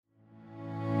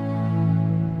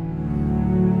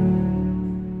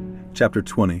Chapter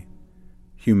 20.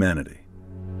 Humanity.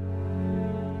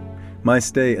 My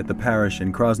stay at the parish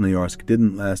in Krasnoyarsk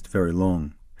didn't last very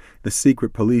long. The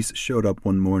secret police showed up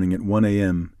one morning at 1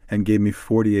 a.m. and gave me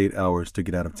 48 hours to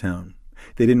get out of town.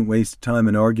 They didn't waste time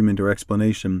in argument or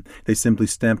explanation. They simply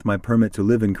stamped my permit to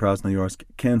live in Krasnoyarsk,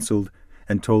 cancelled,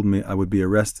 and told me I would be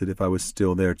arrested if I was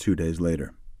still there 2 days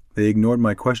later. They ignored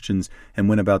my questions and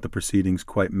went about the proceedings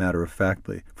quite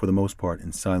matter-of-factly, for the most part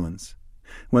in silence.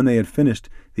 When they had finished,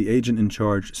 the agent in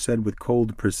charge said with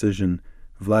cold precision,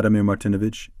 "Vladimir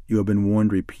Martinovich, you have been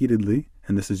warned repeatedly,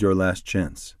 and this is your last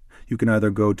chance. You can either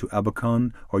go to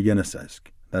Abakan or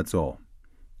Yeniseisk. That's all."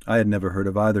 I had never heard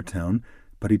of either town,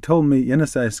 but he told me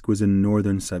Yeniseisk was in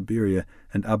northern Siberia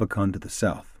and Abakan to the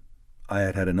south. I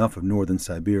had had enough of northern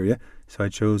Siberia, so I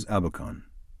chose Abakan.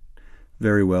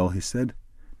 "Very well," he said.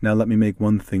 "Now let me make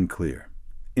one thing clear.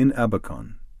 In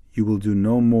Abakan, you will do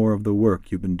no more of the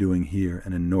work you've been doing here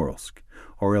and in Norilsk,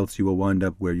 or else you will wind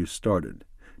up where you started.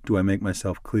 Do I make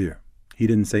myself clear?" He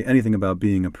didn't say anything about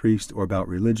being a priest or about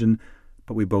religion,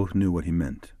 but we both knew what he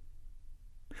meant.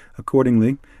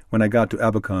 Accordingly, when I got to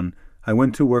Abakan, I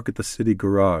went to work at the city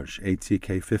garage,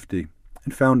 ATK 50,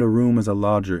 and found a room as a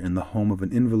lodger in the home of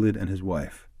an invalid and his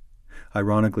wife.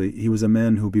 Ironically, he was a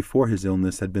man who before his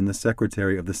illness had been the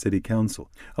secretary of the city council,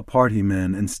 a party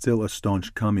man and still a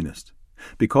staunch communist.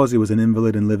 Because he was an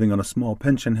invalid and living on a small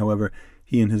pension, however,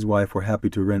 he and his wife were happy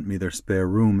to rent me their spare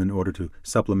room in order to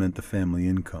supplement the family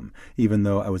income, even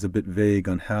though I was a bit vague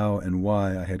on how and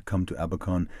why I had come to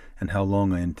Abakan and how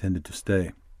long I intended to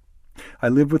stay. I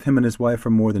lived with him and his wife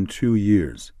for more than 2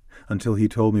 years, until he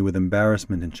told me with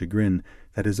embarrassment and chagrin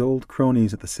that his old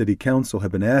cronies at the city council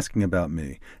had been asking about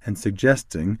me and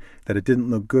suggesting that it didn't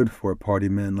look good for a party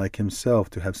man like himself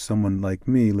to have someone like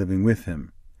me living with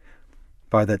him.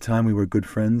 By that time we were good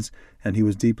friends, and he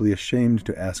was deeply ashamed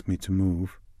to ask me to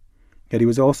move. Yet he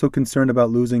was also concerned about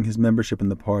losing his membership in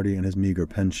the party and his meager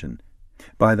pension.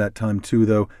 By that time, too,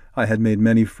 though, I had made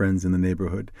many friends in the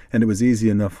neighborhood, and it was easy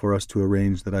enough for us to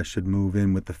arrange that I should move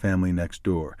in with the family next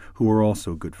door, who were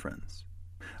also good friends.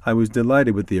 I was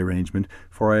delighted with the arrangement,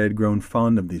 for I had grown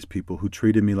fond of these people who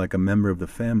treated me like a member of the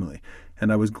family,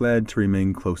 and I was glad to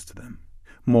remain close to them.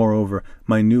 Moreover,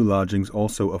 my new lodgings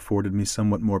also afforded me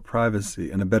somewhat more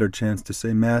privacy and a better chance to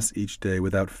say Mass each day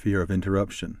without fear of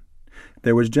interruption.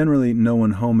 There was generally no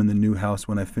one home in the new house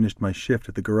when I finished my shift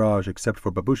at the garage except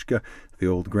for Babushka, the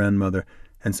old grandmother,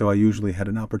 and so I usually had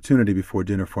an opportunity before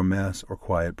dinner for Mass or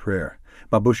quiet prayer.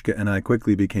 Babushka and I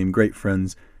quickly became great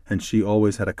friends, and she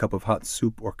always had a cup of hot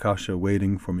soup or kasha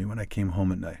waiting for me when I came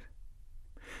home at night.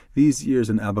 These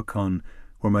years in Abakan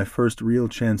were my first real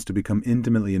chance to become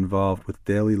intimately involved with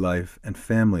daily life and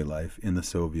family life in the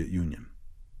Soviet Union.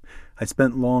 I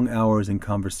spent long hours in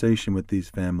conversation with these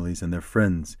families and their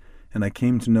friends, and I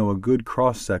came to know a good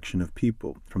cross-section of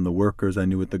people, from the workers I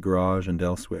knew at the garage and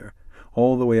elsewhere,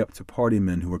 all the way up to party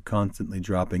men who were constantly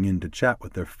dropping in to chat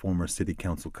with their former city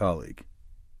council colleague.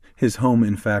 His home,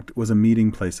 in fact, was a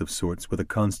meeting place of sorts with a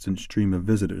constant stream of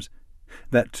visitors.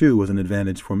 That, too, was an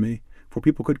advantage for me, for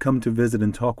people could come to visit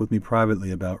and talk with me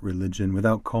privately about religion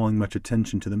without calling much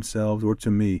attention to themselves or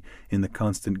to me in the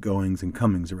constant goings and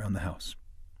comings around the house.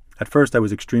 At first I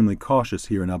was extremely cautious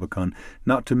here in Abakan,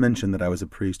 not to mention that I was a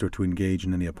priest or to engage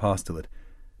in any apostolate.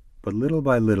 But little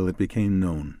by little it became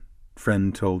known.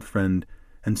 Friend told friend,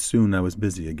 and soon I was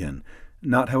busy again,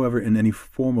 not, however, in any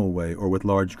formal way or with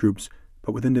large groups,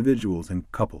 but with individuals and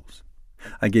couples.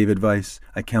 I gave advice,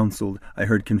 I counseled, I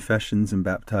heard confessions and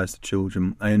baptized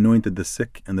children, I anointed the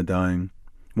sick and the dying.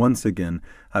 Once again,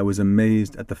 I was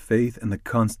amazed at the faith and the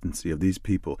constancy of these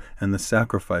people and the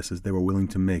sacrifices they were willing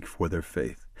to make for their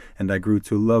faith, and I grew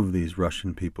to love these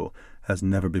Russian people as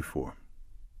never before.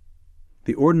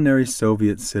 The ordinary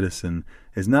Soviet citizen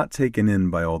is not taken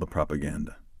in by all the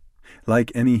propaganda.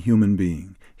 Like any human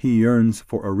being, he yearns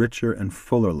for a richer and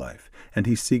fuller life, and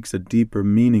he seeks a deeper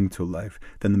meaning to life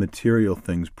than the material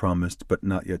things promised but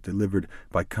not yet delivered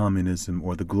by communism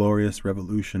or the glorious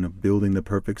revolution of building the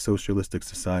perfect socialistic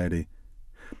society.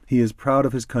 He is proud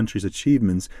of his country's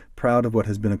achievements, proud of what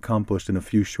has been accomplished in a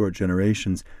few short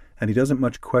generations, and he doesn't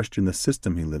much question the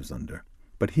system he lives under.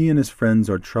 But he and his friends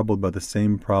are troubled by the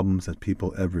same problems as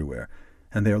people everywhere,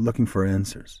 and they are looking for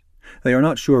answers. They are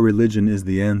not sure religion is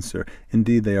the answer.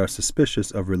 Indeed, they are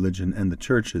suspicious of religion and the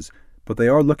churches, but they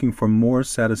are looking for more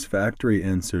satisfactory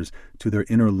answers to their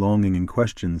inner longing and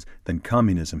questions than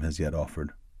communism has yet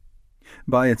offered.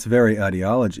 By its very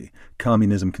ideology,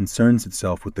 communism concerns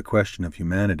itself with the question of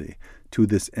humanity. To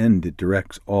this end it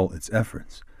directs all its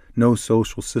efforts. No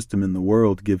social system in the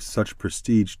world gives such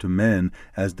prestige to man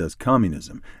as does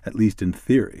communism, at least in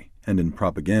theory and in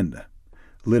propaganda.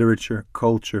 Literature,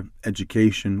 culture,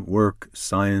 education, work,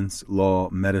 science, law,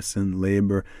 medicine,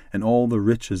 labor, and all the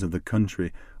riches of the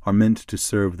country are meant to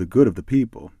serve the good of the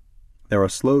people. There are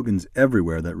slogans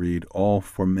everywhere that read, "All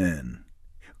for man."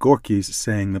 Gorky's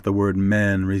saying that the word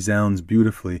man resounds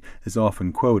beautifully is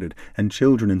often quoted, and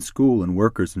children in school and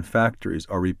workers in factories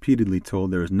are repeatedly told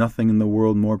there is nothing in the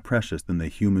world more precious than the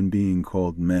human being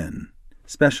called man.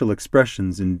 Special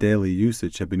expressions in daily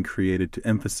usage have been created to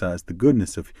emphasize the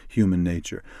goodness of human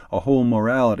nature. A whole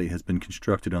morality has been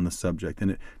constructed on the subject,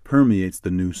 and it permeates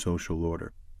the new social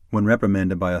order. When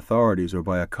reprimanded by authorities or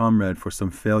by a comrade for some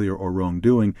failure or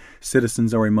wrongdoing,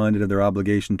 citizens are reminded of their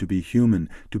obligation to be human,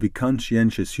 to be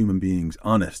conscientious human beings,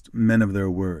 honest, men of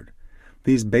their word.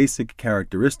 These basic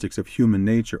characteristics of human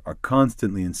nature are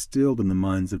constantly instilled in the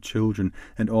minds of children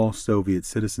and all Soviet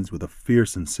citizens with a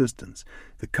fierce insistence.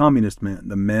 The communist man,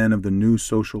 the man of the new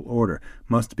social order,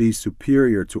 must be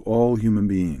superior to all human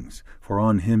beings, for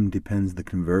on him depends the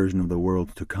conversion of the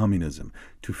world to communism,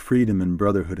 to freedom and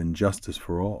brotherhood and justice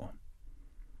for all.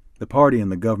 The party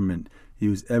and the government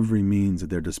use every means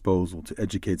at their disposal to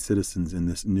educate citizens in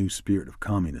this new spirit of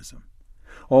communism.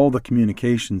 All the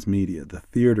communications media, the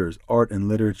theaters, art and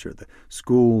literature, the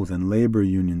schools and labor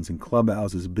unions and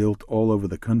clubhouses built all over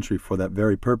the country for that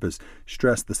very purpose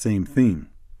stress the same theme.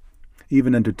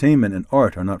 Even entertainment and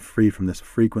art are not free from this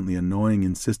frequently annoying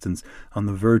insistence on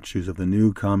the virtues of the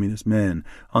new communist man,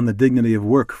 on the dignity of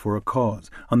work for a cause,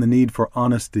 on the need for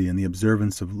honesty and the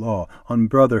observance of law, on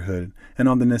brotherhood, and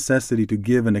on the necessity to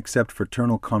give and accept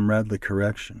fraternal comradely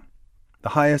correction. The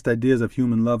highest ideas of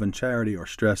human love and charity are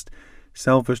stressed.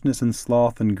 Selfishness and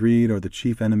sloth and greed are the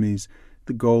chief enemies.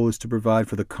 The goal is to provide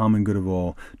for the common good of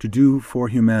all, to do for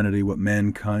humanity what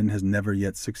mankind has never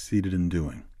yet succeeded in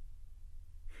doing.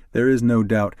 There is no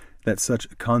doubt that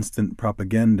such constant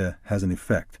propaganda has an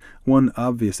effect. One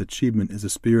obvious achievement is a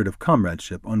spirit of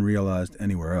comradeship unrealized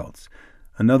anywhere else.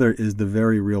 Another is the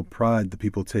very real pride the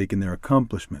people take in their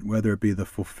accomplishment, whether it be the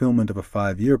fulfillment of a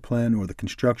 5-year plan or the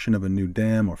construction of a new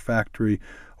dam or factory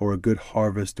or a good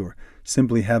harvest or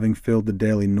simply having filled the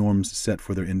daily norms set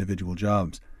for their individual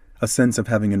jobs. A sense of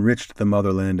having enriched the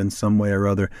motherland in some way or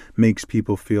other makes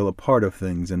people feel a part of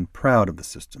things and proud of the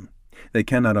system. They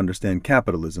cannot understand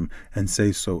capitalism and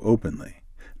say so openly.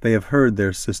 They have heard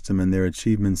their system and their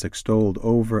achievements extolled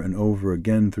over and over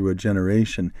again through a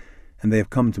generation, and they have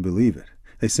come to believe it.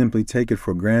 They simply take it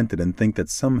for granted and think that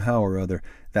somehow or other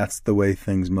that's the way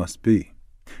things must be.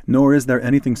 Nor is there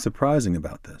anything surprising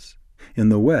about this. In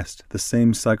the West, the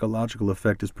same psychological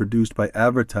effect is produced by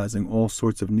advertising all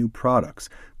sorts of new products,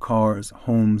 cars,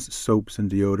 homes, soaps and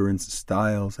deodorants,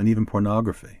 styles, and even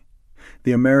pornography.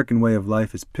 The American way of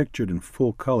life is pictured in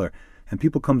full color, and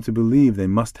people come to believe they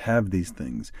must have these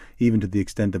things, even to the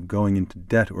extent of going into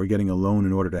debt or getting a loan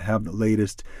in order to have the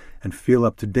latest and feel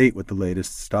up to date with the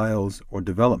latest styles or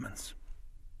developments.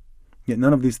 Yet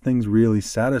none of these things really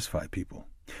satisfy people.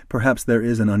 Perhaps there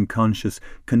is an unconscious,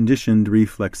 conditioned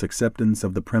reflex acceptance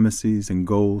of the premises and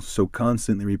goals so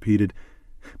constantly repeated,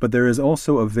 but there is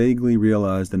also a vaguely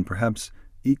realized and perhaps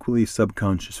equally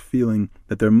subconscious feeling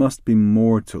that there must be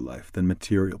more to life than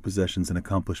material possessions and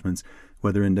accomplishments,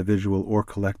 whether individual or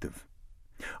collective.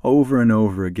 Over and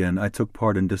over again, I took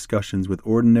part in discussions with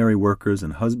ordinary workers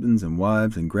and husbands and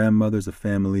wives and grandmothers of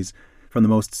families, from the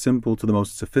most simple to the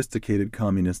most sophisticated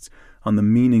communists, on the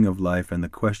meaning of life and the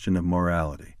question of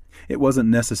morality. It wasn't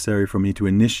necessary for me to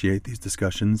initiate these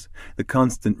discussions. The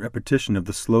constant repetition of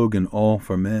the slogan, "All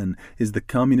for Men," is the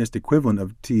communist equivalent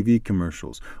of TV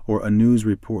commercials, or a news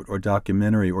report or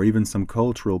documentary, or even some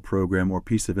cultural program or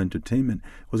piece of entertainment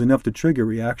was enough to trigger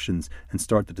reactions and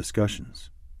start the discussions.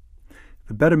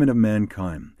 The betterment of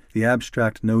mankind, the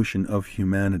abstract notion of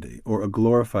humanity, or a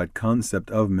glorified concept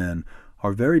of man,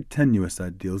 are very tenuous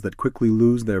ideals that quickly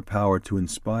lose their power to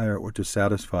inspire or to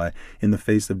satisfy in the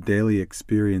face of daily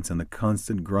experience and the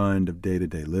constant grind of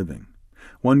day-to-day living.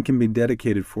 One can be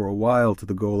dedicated for a while to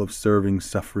the goal of serving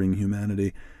suffering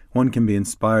humanity. One can be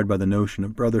inspired by the notion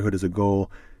of brotherhood as a goal.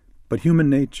 But human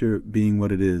nature being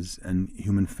what it is, and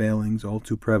human failings all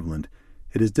too prevalent,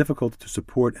 it is difficult to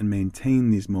support and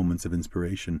maintain these moments of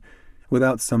inspiration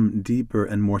without some deeper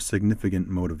and more significant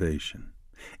motivation.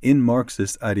 In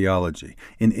Marxist ideology,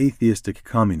 in atheistic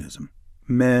communism,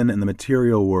 man and the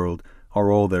material world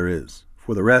are all there is.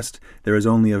 For the rest, there is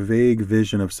only a vague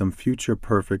vision of some future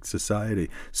perfect society,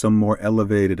 some more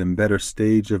elevated and better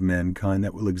stage of mankind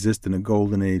that will exist in a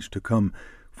golden age to come,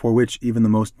 for which even the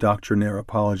most doctrinaire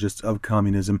apologists of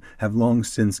communism have long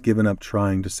since given up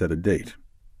trying to set a date.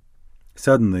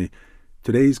 Suddenly,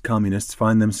 today's communists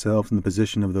find themselves in the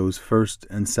position of those 1st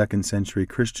and 2nd century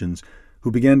Christians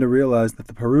who began to realize that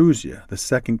the Parousia, the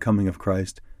second coming of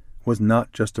Christ, was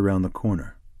not just around the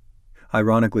corner.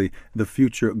 Ironically, the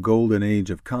future golden age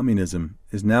of communism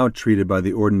is now treated by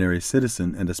the ordinary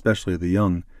citizen, and especially the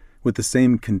young, with the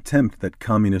same contempt that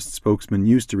communist spokesmen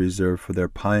used to reserve for their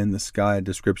pie-in-the-sky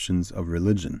descriptions of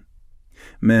religion.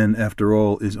 Man, after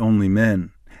all, is only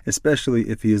man, especially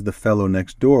if he is the fellow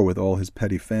next door with all his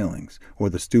petty failings, or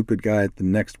the stupid guy at the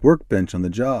next workbench on the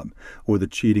job, or the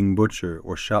cheating butcher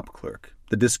or shop clerk,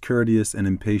 the discourteous and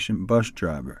impatient bus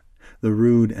driver, the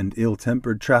rude and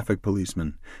ill-tempered traffic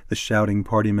policeman, the shouting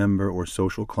party member or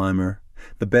social climber,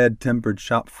 the bad-tempered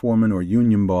shop foreman or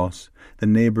union boss, the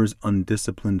neighbor's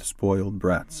undisciplined, spoiled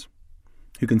brats.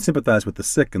 You can sympathize with the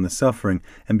sick and the suffering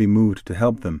and be moved to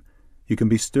help them. You can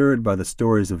be stirred by the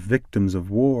stories of victims of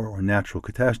war or natural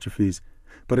catastrophes,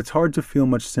 but it's hard to feel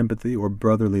much sympathy or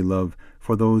brotherly love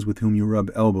for those with whom you rub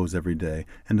elbows every day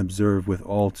and observe with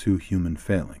all too human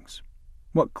failings.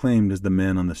 What claim does the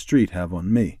man on the street have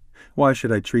on me? Why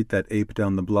should I treat that ape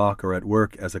down the block or at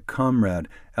work as a comrade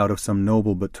out of some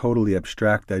noble but totally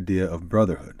abstract idea of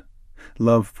brotherhood?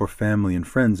 Love for family and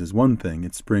friends is one thing.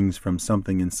 It springs from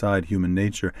something inside human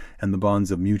nature and the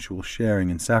bonds of mutual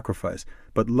sharing and sacrifice.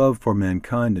 But love for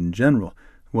mankind in general,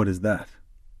 what is that?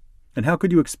 And how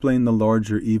could you explain the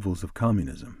larger evils of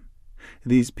communism?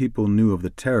 These people knew of the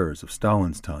terrors of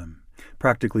Stalin's time.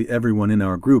 Practically everyone in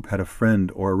our group had a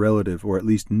friend or a relative, or at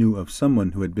least knew of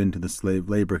someone who had been to the slave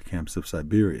labor camps of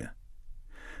Siberia.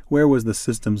 Where was the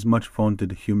system's much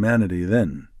vaunted humanity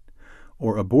then?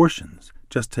 Or abortions?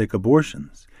 Just take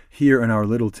abortions. Here in our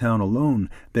little town alone,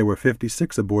 there were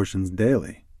 56 abortions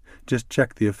daily. Just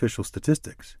check the official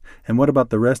statistics. And what about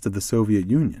the rest of the Soviet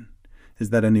Union? Is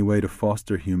that any way to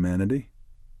foster humanity?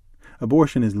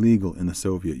 Abortion is legal in the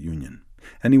Soviet Union.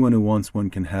 Anyone who wants one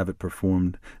can have it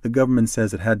performed. The government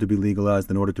says it had to be legalized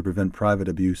in order to prevent private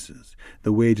abuses.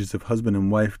 The wages of husband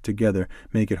and wife together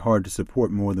make it hard to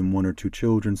support more than 1 or 2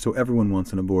 children, so everyone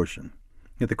wants an abortion.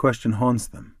 Yet the question haunts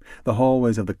them. The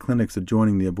hallways of the clinics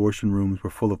adjoining the abortion rooms were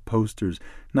full of posters,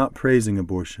 not praising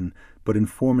abortion, but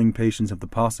informing patients of the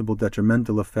possible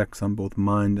detrimental effects on both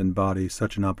mind and body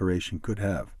such an operation could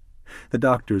have. The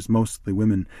doctors, mostly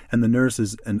women, and the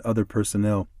nurses and other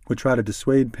personnel would try to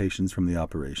dissuade patients from the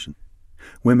operation.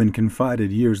 Women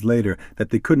confided years later that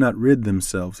they could not rid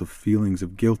themselves of feelings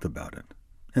of guilt about it.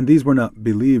 And these were not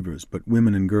believers, but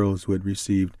women and girls who had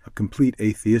received a complete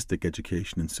atheistic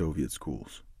education in Soviet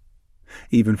schools.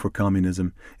 Even for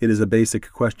communism, it is a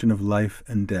basic question of life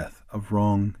and death, of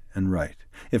wrong and right.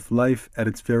 If life at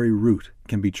its very root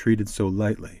can be treated so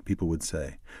lightly, people would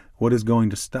say, what is going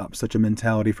to stop such a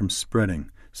mentality from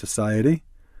spreading? Society?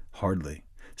 Hardly.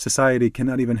 Society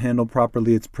cannot even handle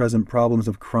properly its present problems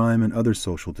of crime and other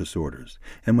social disorders.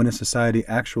 And when a society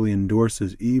actually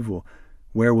endorses evil,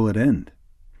 where will it end?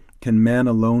 Can man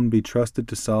alone be trusted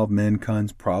to solve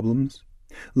mankind's problems?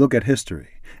 Look at history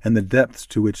and the depths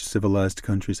to which civilized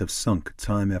countries have sunk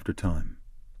time after time.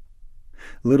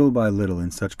 Little by little in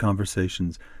such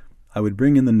conversations, I would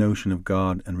bring in the notion of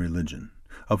God and religion,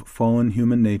 of fallen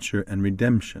human nature and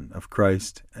redemption, of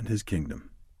Christ and his kingdom.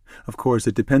 Of course,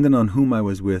 it depended on whom I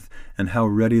was with and how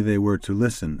ready they were to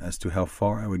listen as to how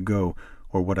far I would go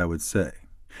or what I would say.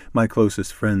 My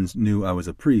closest friends knew I was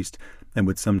a priest and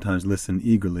would sometimes listen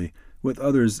eagerly. With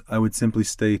others, I would simply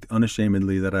state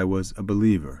unashamedly that I was a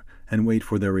believer and wait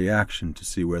for their reaction to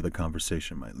see where the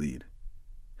conversation might lead.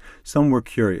 Some were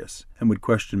curious and would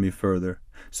question me further.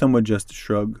 Some would just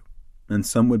shrug, and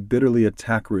some would bitterly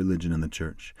attack religion and the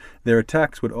church. Their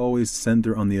attacks would always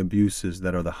center on the abuses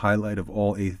that are the highlight of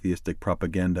all atheistic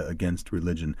propaganda against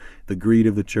religion, the greed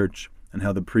of the church, and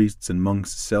how the priests and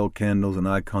monks sell candles and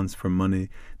icons for money,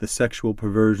 the sexual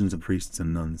perversions of priests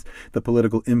and nuns, the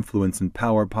political influence and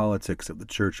power politics of the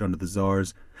church under the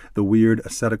czars, the weird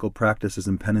ascetical practices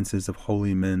and penances of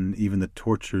holy men, even the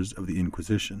tortures of the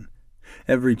Inquisition.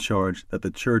 Every charge that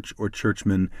the church or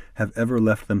churchmen have ever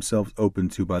left themselves open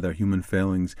to by their human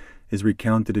failings is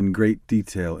recounted in great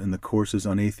detail in the courses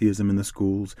on atheism in the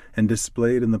schools and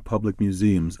displayed in the public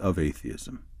museums of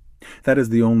atheism. That is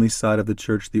the only side of the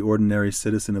church the ordinary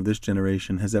citizen of this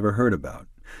generation has ever heard about,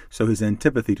 so his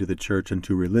antipathy to the church and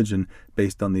to religion,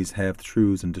 based on these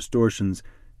half-truths and distortions,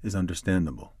 is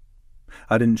understandable.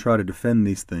 I didn't try to defend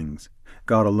these things.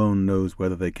 God alone knows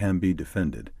whether they can be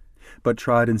defended, but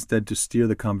tried instead to steer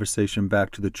the conversation back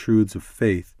to the truths of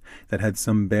faith that had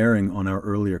some bearing on our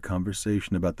earlier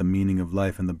conversation about the meaning of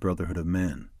life and the brotherhood of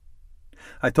man.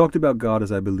 I talked about God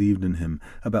as I believed in him,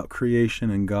 about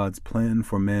creation and God's plan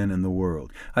for man and the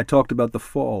world. I talked about the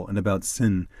fall and about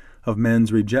sin, of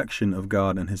man's rejection of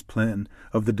God and his plan,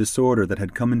 of the disorder that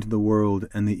had come into the world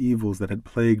and the evils that had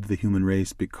plagued the human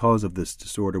race because of this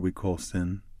disorder we call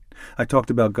sin. I talked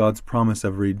about God's promise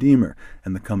of a Redeemer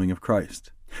and the coming of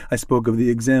Christ. I spoke of the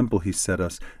example he set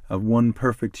us of one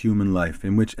perfect human life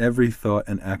in which every thought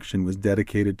and action was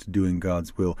dedicated to doing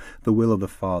God's will, the will of the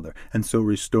Father, and so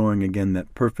restoring again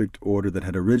that perfect order that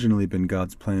had originally been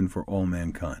God's plan for all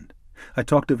mankind. I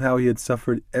talked of how he had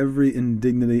suffered every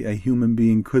indignity a human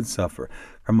being could suffer,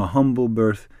 from a humble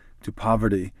birth to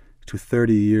poverty, to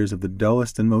 30 years of the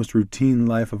dullest and most routine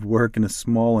life of work in a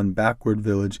small and backward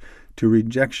village, to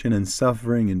rejection and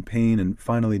suffering and pain and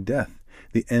finally death,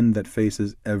 the end that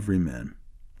faces every man.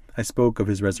 I spoke of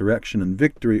his resurrection and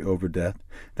victory over death,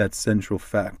 that central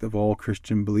fact of all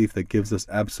Christian belief that gives us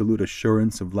absolute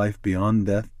assurance of life beyond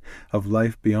death, of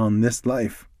life beyond this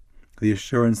life, the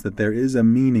assurance that there is a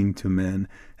meaning to man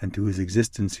and to his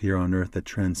existence here on earth that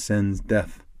transcends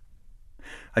death.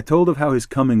 I told of how his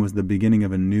coming was the beginning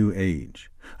of a new age,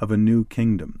 of a new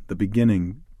kingdom, the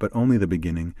beginning, but only the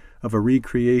beginning, of a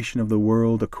recreation of the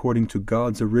world according to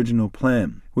God's original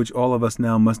plan, which all of us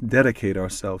now must dedicate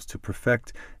ourselves to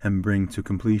perfect and bring to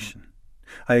completion.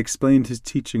 I explained his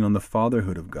teaching on the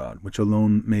fatherhood of God, which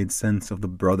alone made sense of the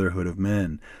brotherhood of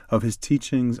man, of his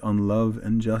teachings on love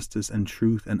and justice and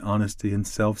truth and honesty and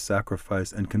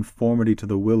self-sacrifice and conformity to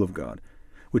the will of God,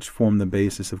 which form the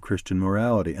basis of Christian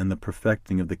morality and the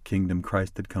perfecting of the kingdom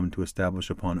Christ had come to establish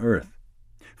upon earth.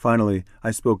 Finally,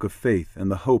 I spoke of faith and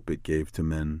the hope it gave to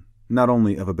men, not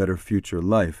only of a better future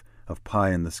life, of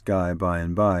pie in the sky by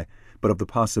and by, but of the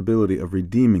possibility of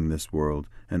redeeming this world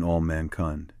and all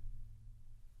mankind.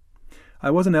 I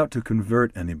wasn't out to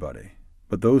convert anybody,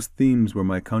 but those themes were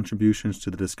my contributions to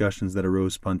the discussions that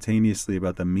arose spontaneously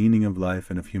about the meaning of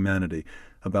life and of humanity,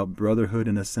 about brotherhood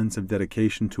and a sense of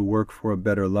dedication to work for a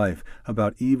better life,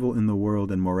 about evil in the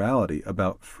world and morality,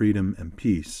 about freedom and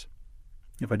peace.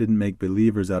 If I didn't make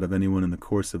believers out of anyone in the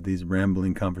course of these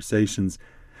rambling conversations,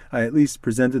 I at least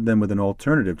presented them with an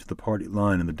alternative to the party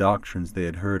line and the doctrines they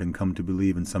had heard and come to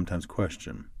believe and sometimes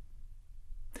question.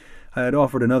 I had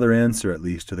offered another answer at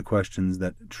least to the questions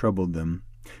that troubled them,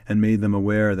 and made them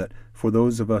aware that for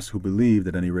those of us who believed,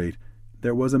 at any rate,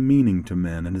 there was a meaning to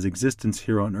man and his existence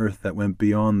here on earth that went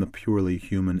beyond the purely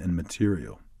human and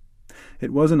material.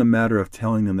 It wasn't a matter of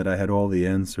telling them that I had all the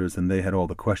answers and they had all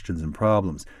the questions and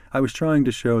problems. I was trying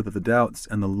to show that the doubts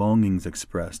and the longings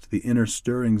expressed, the inner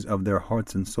stirrings of their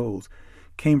hearts and souls,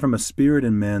 came from a spirit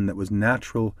in man that was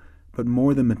natural but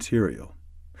more than material.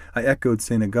 I echoed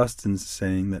St. Augustine's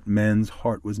saying that man's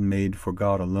heart was made for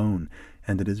God alone,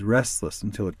 and it is restless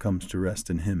until it comes to rest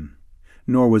in him.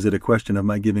 Nor was it a question of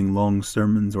my giving long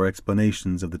sermons or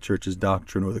explanations of the Church's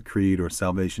doctrine or the creed or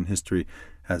salvation history,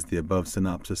 as the above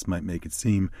synopsis might make it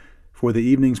seem, for the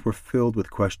evenings were filled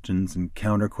with questions and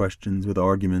counter-questions, with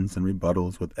arguments and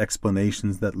rebuttals, with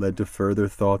explanations that led to further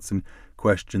thoughts and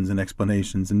questions and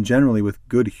explanations, and generally with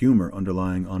good humor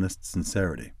underlying honest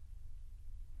sincerity.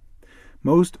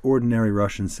 Most ordinary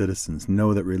Russian citizens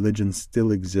know that religion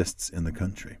still exists in the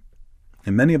country,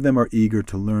 and many of them are eager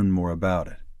to learn more about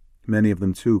it. Many of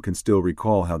them, too, can still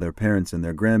recall how their parents and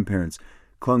their grandparents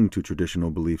clung to traditional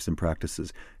beliefs and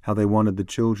practices, how they wanted the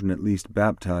children at least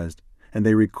baptized, and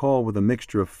they recall with a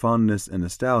mixture of fondness and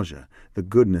nostalgia the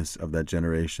goodness of that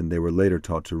generation they were later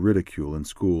taught to ridicule in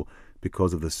school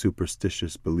because of the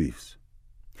superstitious beliefs.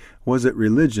 Was it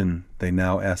religion, they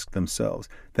now asked themselves,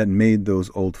 that made those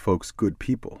old folks good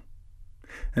people?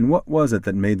 And what was it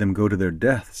that made them go to their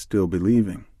death still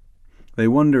believing? They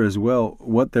wonder as well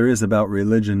what there is about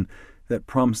religion that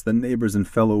prompts the neighbors and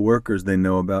fellow workers they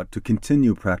know about to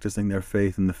continue practicing their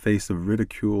faith in the face of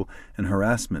ridicule and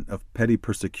harassment, of petty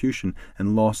persecution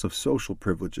and loss of social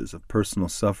privileges, of personal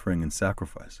suffering and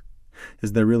sacrifice.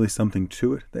 Is there really something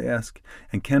to it, they ask,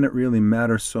 and can it really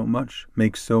matter so much,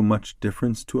 make so much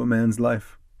difference to a man's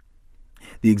life?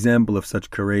 The example of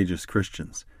such courageous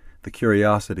Christians, the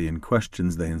curiosity and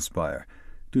questions they inspire,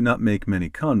 do not make many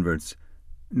converts,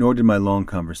 nor did my long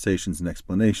conversations and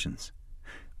explanations.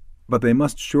 But they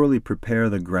must surely prepare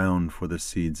the ground for the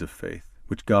seeds of faith,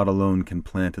 which God alone can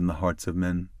plant in the hearts of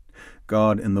men.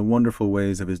 God, in the wonderful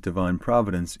ways of his divine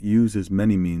providence, uses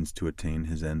many means to attain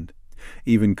his end.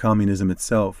 Even communism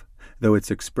itself, though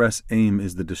its express aim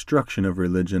is the destruction of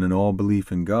religion and all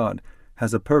belief in God,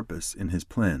 has a purpose in his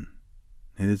plan.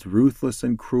 It is ruthless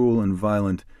and cruel and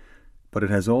violent, but it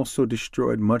has also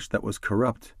destroyed much that was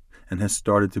corrupt, and has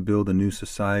started to build a new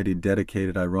society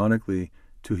dedicated, ironically,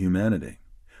 to humanity.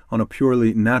 On a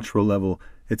purely natural level,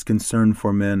 its concern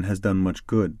for men has done much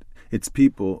good. Its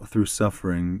people, through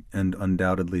suffering, and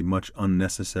undoubtedly much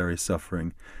unnecessary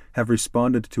suffering, have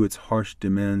responded to its harsh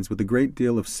demands with a great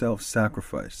deal of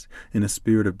self-sacrifice, in a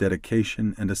spirit of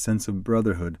dedication and a sense of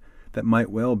brotherhood that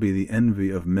might well be the envy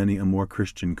of many a more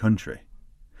Christian country.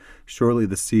 Surely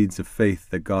the seeds of faith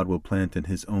that God will plant in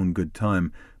His own good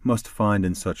time must find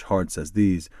in such hearts as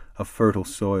these a fertile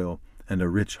soil and a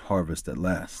rich harvest at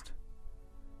last.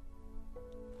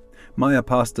 My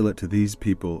apostolate to these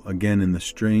people, again in the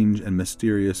strange and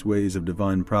mysterious ways of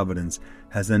divine providence,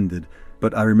 has ended,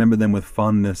 but I remember them with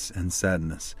fondness and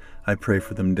sadness. I pray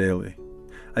for them daily.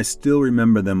 I still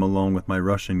remember them along with my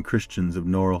Russian Christians of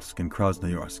Norilsk and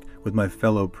Krasnoyarsk, with my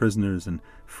fellow prisoners and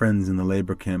friends in the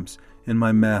labor camps, in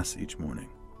my Mass each morning.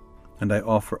 And I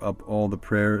offer up all the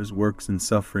prayers, works, and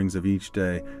sufferings of each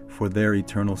day for their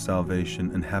eternal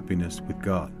salvation and happiness with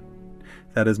God.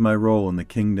 That is my role in the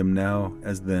kingdom now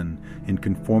as then, in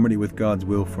conformity with God's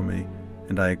will for me,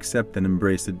 and I accept and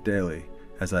embrace it daily,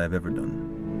 as I have ever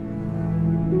done.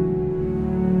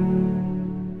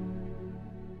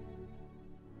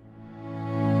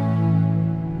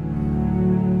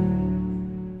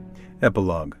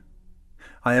 Epilogue.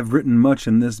 I have written much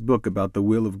in this book about the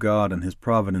will of God and His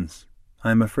providence.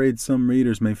 I am afraid some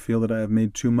readers may feel that I have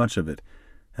made too much of it,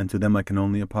 and to them I can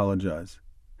only apologize.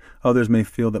 Others may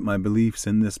feel that my beliefs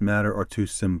in this matter are too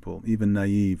simple, even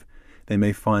naive. They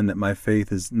may find that my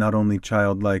faith is not only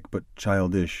childlike, but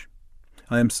childish.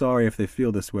 I am sorry if they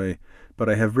feel this way, but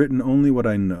I have written only what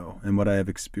I know and what I have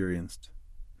experienced.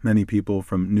 Many people,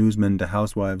 from newsmen to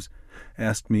housewives,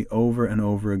 asked me over and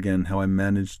over again how I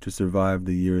managed to survive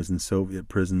the years in Soviet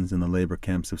prisons and the labor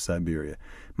camps of Siberia.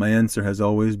 My answer has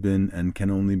always been, and can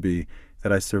only be,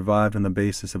 that I survived on the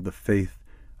basis of the faith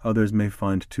others may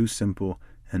find too simple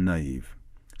and naive.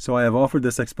 So I have offered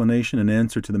this explanation in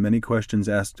answer to the many questions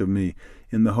asked of me,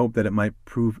 in the hope that it might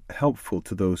prove helpful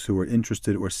to those who are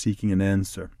interested or seeking an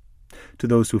answer. To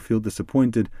those who feel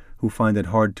disappointed, who find it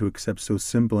hard to accept so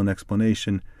simple an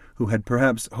explanation, who had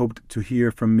perhaps hoped to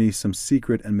hear from me some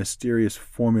secret and mysterious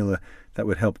formula that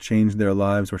would help change their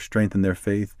lives or strengthen their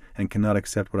faith, and cannot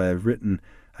accept what I have written,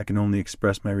 I can only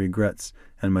express my regrets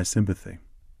and my sympathy.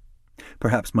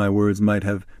 Perhaps my words might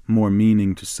have more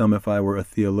meaning to some if I were a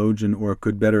theologian, or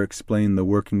could better explain the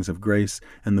workings of grace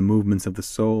and the movements of the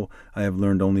soul I have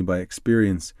learned only by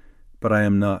experience, but I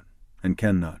am not, and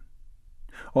cannot.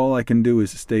 All I can do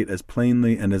is state as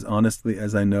plainly and as honestly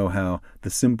as I know how the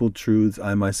simple truths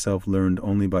I myself learned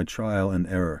only by trial and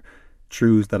error,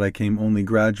 truths that I came only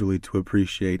gradually to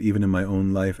appreciate even in my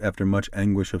own life after much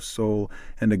anguish of soul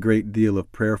and a great deal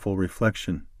of prayerful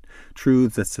reflection,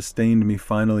 truths that sustained me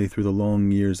finally through the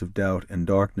long years of doubt and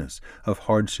darkness, of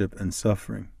hardship and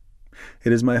suffering.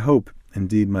 It is my hope,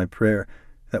 indeed my prayer,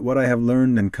 that what I have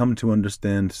learned and come to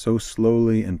understand so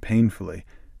slowly and painfully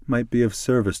might be of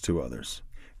service to others.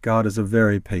 God is a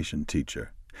very patient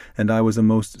teacher, and I was a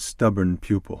most stubborn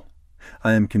pupil.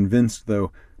 I am convinced,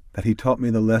 though, that He taught me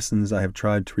the lessons I have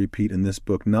tried to repeat in this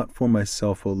book not for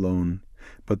myself alone,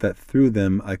 but that through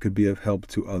them I could be of help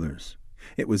to others.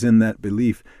 It was in that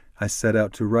belief I set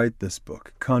out to write this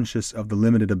book, conscious of the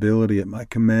limited ability at my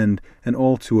command, and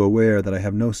all too aware that I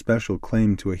have no special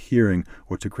claim to a hearing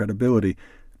or to credibility,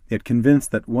 yet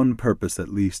convinced that one purpose, at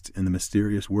least, in the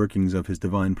mysterious workings of His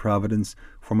divine providence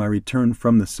for my return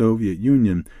from the Soviet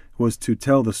Union was to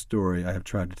tell the story I have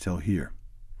tried to tell here.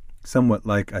 Somewhat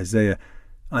like Isaiah,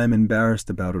 I am embarrassed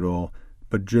about it all,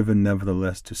 but driven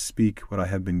nevertheless to speak what I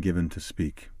have been given to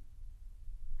speak.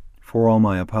 For all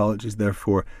my apologies,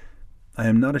 therefore, I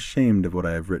am not ashamed of what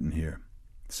I have written here,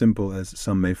 simple as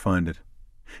some may find it.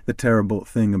 The terrible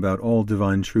thing about all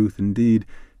divine truth, indeed,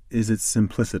 is its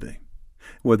simplicity.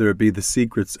 Whether it be the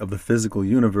secrets of the physical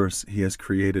universe He has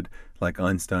created, like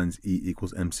Einstein's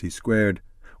E=mc²,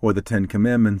 or the Ten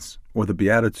Commandments, or the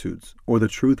Beatitudes, or the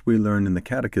truth we learn in the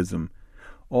Catechism,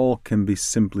 all can be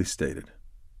simply stated.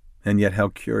 And yet how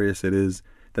curious it is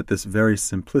that this very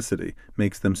simplicity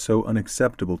makes them so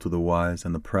unacceptable to the wise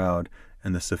and the proud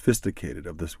and the sophisticated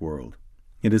of this world.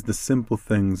 It is the simple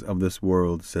things of this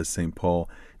world, says St. Paul,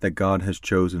 that God has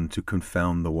chosen to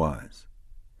confound the wise.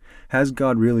 Has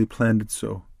God really planned it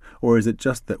so, or is it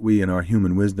just that we in our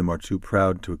human wisdom are too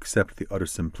proud to accept the utter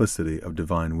simplicity of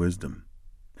divine wisdom?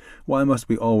 Why must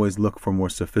we always look for more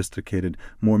sophisticated,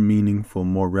 more meaningful,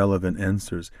 more relevant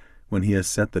answers when He has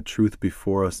set the truth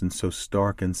before us in so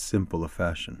stark and simple a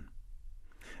fashion?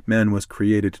 Man was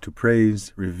created to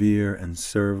praise, revere, and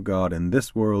serve God in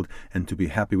this world and to be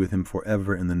happy with Him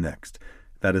forever in the next.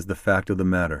 That is the fact of the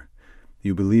matter.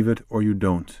 You believe it or you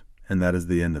don't, and that is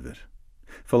the end of it.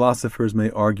 Philosophers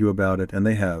may argue about it, and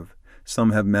they have,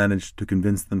 Some have managed to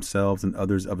convince themselves and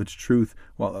others of its truth,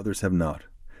 while others have not.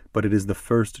 But it is the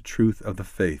first truth of the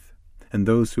faith, and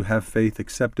those who have faith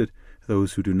accept it,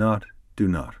 those who do not, do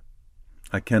not.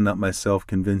 I cannot myself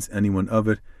convince anyone of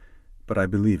it, but I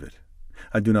believe it.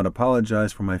 I do not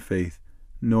apologize for my faith,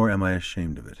 nor am I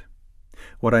ashamed of it.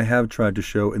 What I have tried to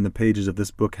show in the pages of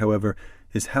this book, however,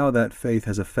 is how that faith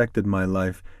has affected my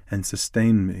life and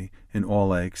sustained me in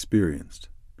all I experienced.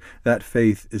 That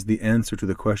faith is the answer to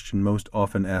the question most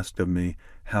often asked of me,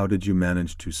 how did you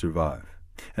manage to survive?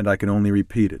 And I can only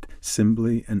repeat it,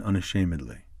 simply and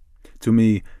unashamedly. To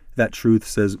me, that truth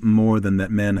says more than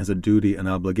that man has a duty and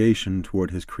obligation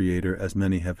toward his Creator, as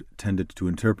many have tended to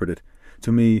interpret it.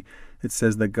 To me, it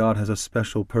says that God has a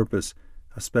special purpose,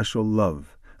 a special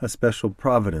love, a special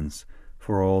providence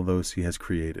for all those He has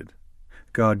created.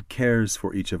 God cares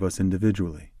for each of us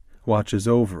individually, watches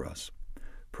over us,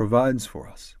 provides for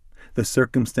us. The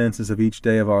circumstances of each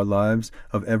day of our lives,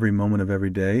 of every moment of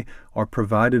every day, are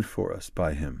provided for us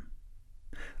by Him.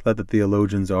 Let the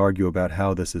theologians argue about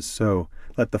how this is so.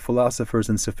 Let the philosophers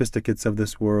and sophisticates of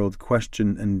this world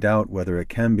question and doubt whether it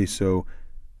can be so.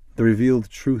 The revealed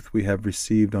truth we have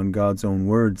received on God's own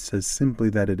word says simply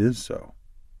that it is so.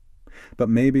 But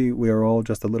maybe we are all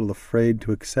just a little afraid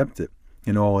to accept it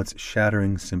in all its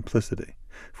shattering simplicity,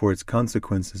 for its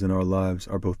consequences in our lives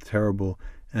are both terrible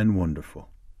and wonderful.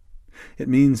 It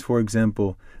means, for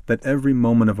example, that every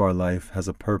moment of our life has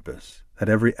a purpose, that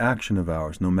every action of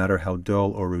ours, no matter how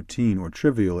dull or routine or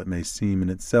trivial it may seem in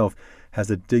itself, has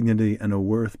a dignity and a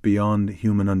worth beyond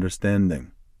human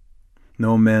understanding.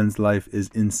 No man's life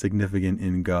is insignificant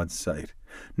in God's sight,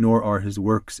 nor are his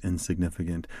works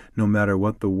insignificant, no matter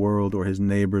what the world or his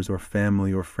neighbors or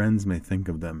family or friends may think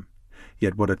of them.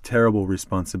 Yet what a terrible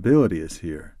responsibility is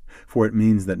here, for it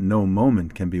means that no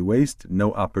moment can be wasted,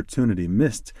 no opportunity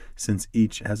missed, since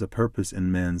each has a purpose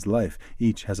in man's life,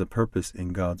 each has a purpose in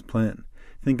God's plan.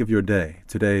 Think of your day,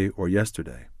 today or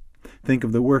yesterday. Think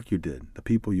of the work you did, the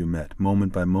people you met,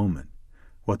 moment by moment.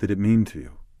 What did it mean to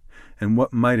you? And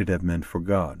what might it have meant for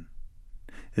God?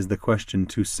 Is the question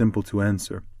too simple to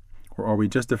answer, or are we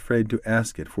just afraid to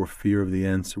ask it for fear of the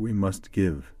answer we must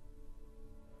give?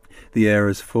 The air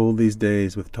is full these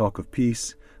days with talk of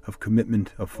peace, of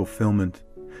commitment, of fulfillment.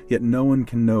 Yet no one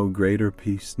can know greater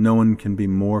peace, no one can be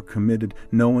more committed,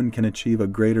 no one can achieve a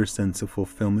greater sense of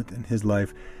fulfillment in his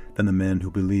life than the man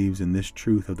who believes in this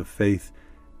truth of the faith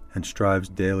and strives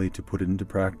daily to put it into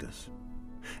practice.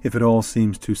 If it all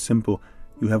seems too simple,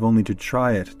 you have only to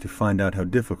try it to find out how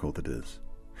difficult it is.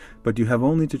 But you have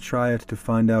only to try it to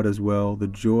find out as well the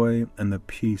joy and the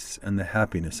peace and the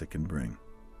happiness it can bring.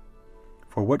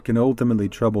 For what can ultimately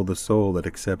trouble the soul that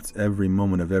accepts every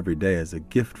moment of every day as a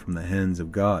gift from the hands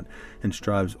of God and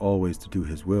strives always to do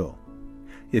His will?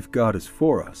 If God is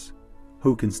for us,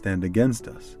 who can stand against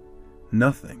us?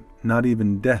 Nothing, not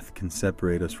even death, can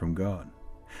separate us from God.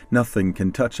 Nothing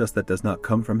can touch us that does not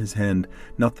come from His hand.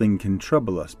 Nothing can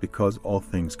trouble us because all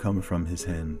things come from His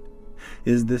hand.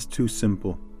 Is this too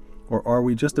simple? Or are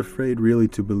we just afraid really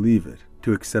to believe it,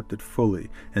 to accept it fully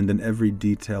and in every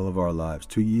detail of our lives,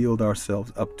 to yield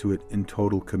ourselves up to it in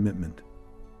total commitment?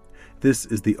 This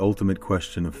is the ultimate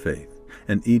question of faith,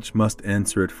 and each must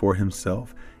answer it for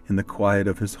himself in the quiet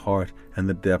of his heart and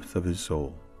the depth of his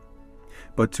soul.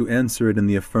 But to answer it in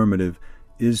the affirmative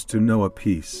is to know a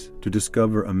peace, to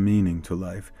discover a meaning to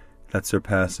life that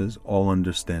surpasses all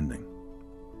understanding.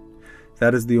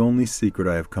 That is the only secret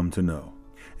I have come to know.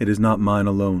 It is not mine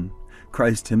alone.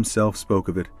 Christ Himself spoke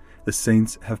of it. The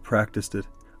saints have practiced it.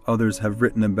 Others have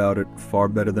written about it far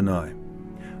better than I.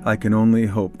 I can only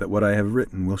hope that what I have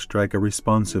written will strike a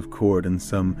responsive chord in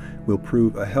some, will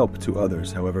prove a help to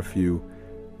others, however few,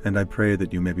 and I pray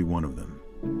that you may be one of them.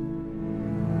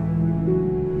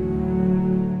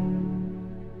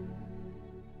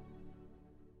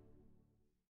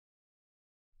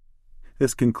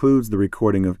 This concludes the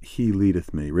recording of He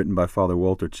Leadeth Me, written by Father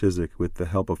Walter Chiswick with the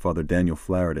help of Father Daniel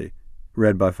Flaherty,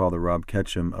 read by Father Rob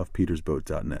Ketchum of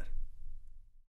petersboat.net.